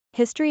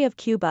History of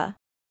Cuba.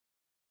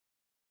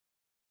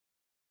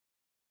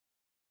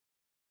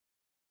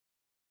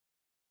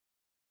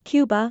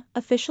 Cuba,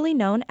 officially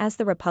known as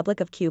the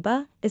Republic of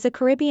Cuba, is a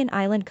Caribbean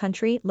island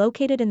country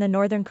located in the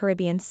northern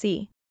Caribbean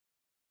Sea.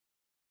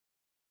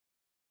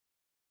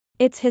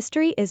 Its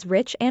history is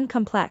rich and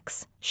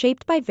complex,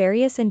 shaped by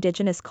various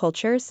indigenous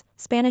cultures,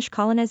 Spanish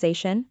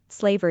colonization,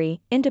 slavery,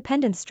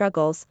 independence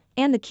struggles,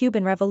 and the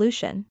Cuban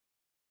Revolution.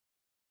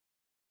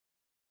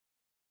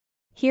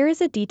 Here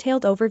is a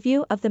detailed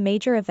overview of the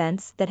major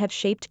events that have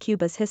shaped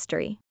Cuba's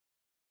history.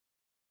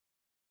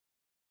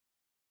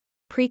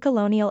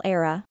 Pre-colonial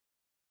era.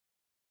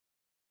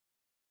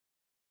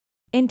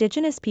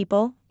 Indigenous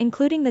people,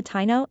 including the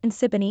Taino and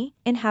Siboney,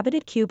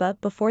 inhabited Cuba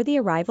before the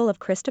arrival of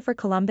Christopher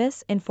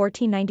Columbus in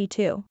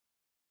 1492.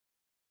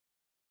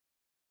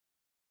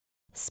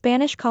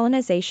 Spanish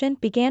colonization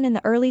began in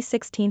the early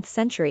 16th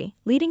century,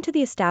 leading to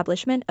the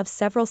establishment of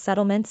several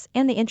settlements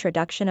and the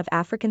introduction of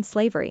African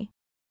slavery.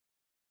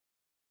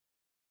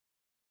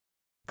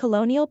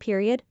 Colonial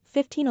period,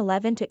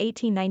 1511 to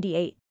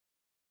 1898.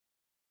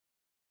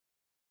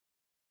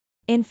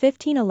 In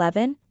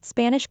 1511,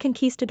 Spanish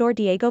conquistador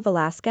Diego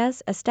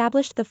Velázquez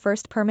established the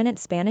first permanent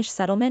Spanish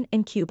settlement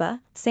in Cuba,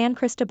 San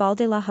Cristobal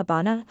de la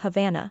Habana,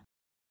 Havana.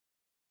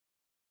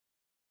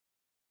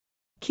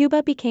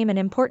 Cuba became an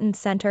important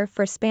center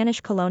for Spanish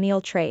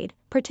colonial trade,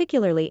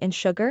 particularly in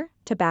sugar,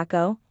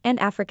 tobacco, and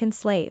African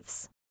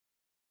slaves.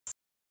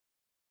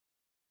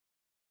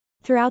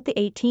 Throughout the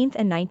 18th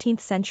and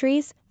 19th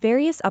centuries,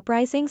 various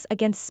uprisings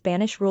against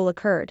Spanish rule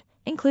occurred,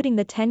 including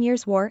the 10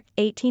 Years' War,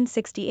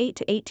 1868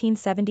 to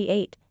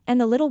 1878, and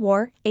the Little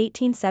War,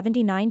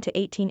 1879 to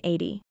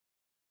 1880.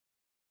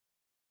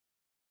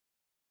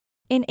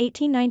 In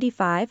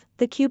 1895,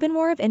 the Cuban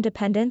War of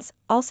Independence,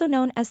 also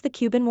known as the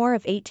Cuban War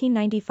of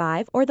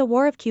 1895 or the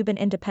War of Cuban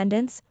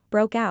Independence,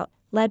 broke out,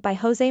 led by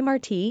José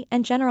Martí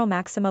and General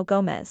Máximo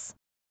Gómez.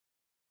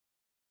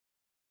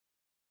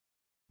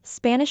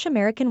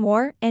 Spanish-American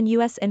War and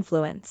U.S.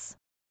 influence.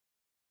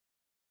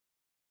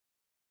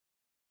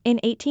 In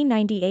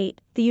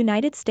 1898, the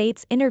United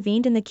States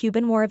intervened in the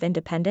Cuban War of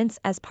Independence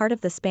as part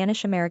of the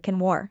Spanish-American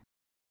War.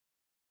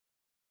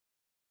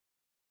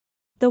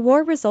 The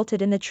war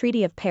resulted in the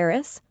Treaty of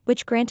Paris,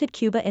 which granted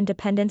Cuba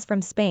independence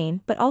from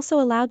Spain but also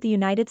allowed the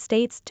United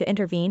States to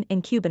intervene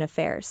in Cuban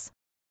affairs.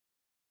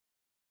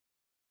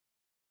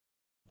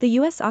 The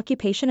U.S.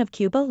 occupation of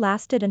Cuba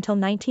lasted until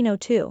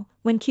 1902,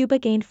 when Cuba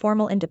gained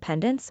formal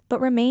independence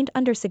but remained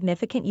under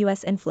significant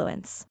U.S.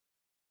 influence.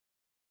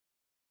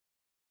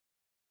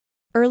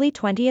 Early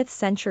 20th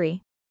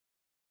century.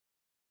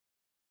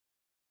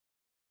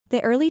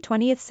 The early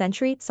 20th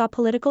century saw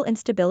political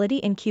instability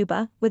in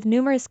Cuba, with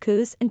numerous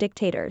coups and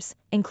dictators,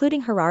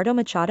 including Gerardo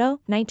Machado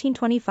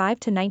 (1925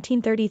 to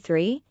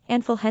 1933)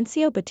 and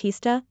Fulgencio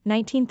Batista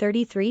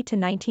 (1933 to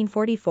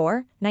 1944,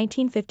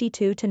 1952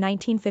 to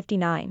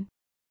 1959).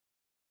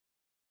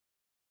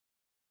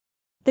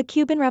 The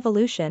Cuban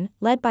Revolution,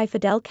 led by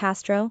Fidel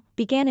Castro,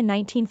 began in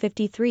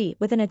 1953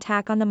 with an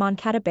attack on the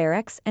Moncada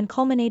barracks and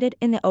culminated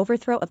in the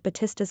overthrow of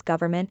Batista's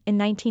government in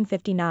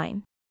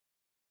 1959.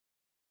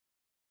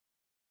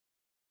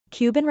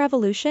 Cuban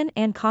Revolution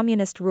and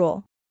Communist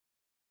rule.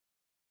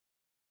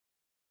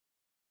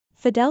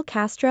 Fidel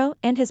Castro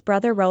and his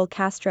brother Raúl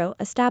Castro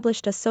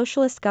established a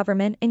socialist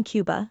government in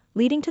Cuba,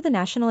 leading to the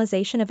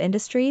nationalization of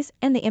industries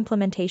and the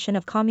implementation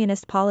of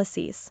communist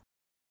policies.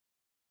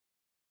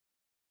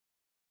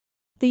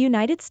 The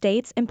United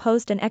States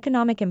imposed an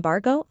economic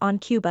embargo on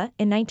Cuba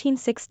in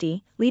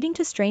 1960, leading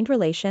to strained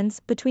relations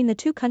between the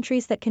two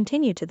countries that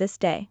continue to this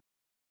day.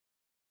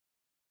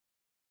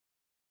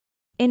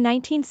 In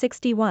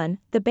 1961,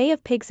 the Bay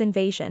of Pigs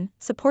invasion,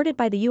 supported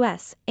by the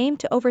U.S., aimed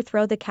to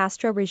overthrow the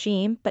Castro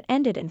regime but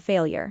ended in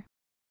failure.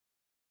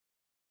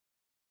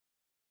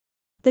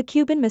 The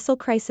Cuban Missile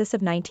Crisis of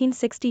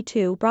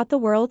 1962 brought the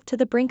world to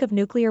the brink of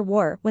nuclear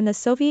war when the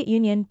Soviet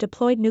Union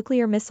deployed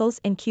nuclear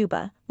missiles in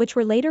Cuba, which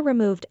were later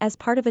removed as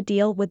part of a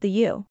deal with the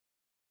U.S.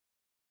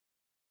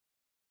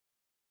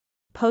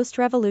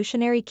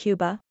 Post-revolutionary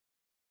Cuba.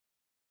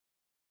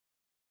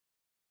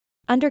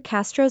 Under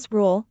Castro's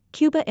rule,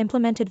 Cuba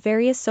implemented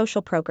various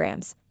social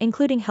programs,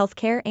 including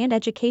healthcare and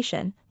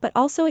education, but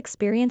also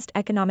experienced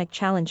economic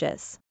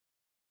challenges.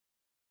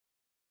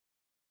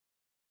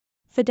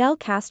 Fidel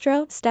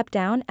Castro stepped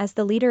down as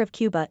the leader of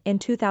Cuba in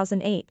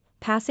 2008,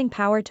 passing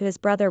power to his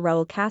brother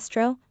Raúl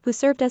Castro, who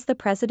served as the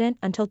president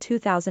until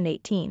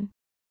 2018.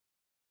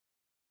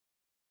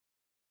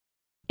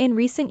 In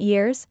recent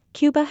years,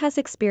 Cuba has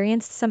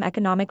experienced some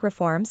economic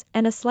reforms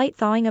and a slight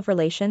thawing of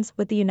relations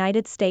with the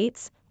United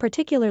States,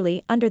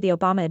 particularly under the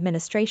Obama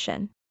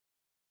administration.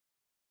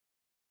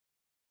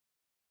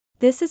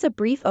 This is a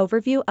brief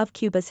overview of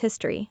Cuba's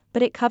history,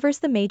 but it covers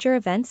the major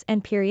events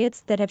and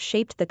periods that have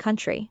shaped the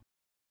country.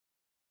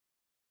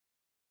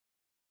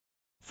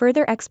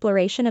 Further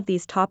exploration of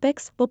these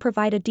topics will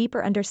provide a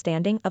deeper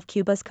understanding of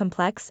Cuba's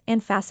complex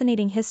and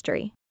fascinating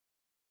history.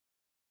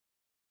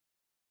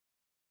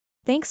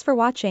 Thanks for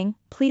watching.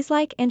 Please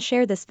like and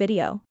share this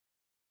video.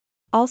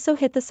 Also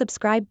hit the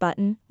subscribe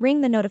button,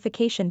 ring the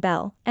notification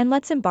bell, and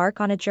let's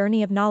embark on a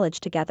journey of knowledge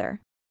together.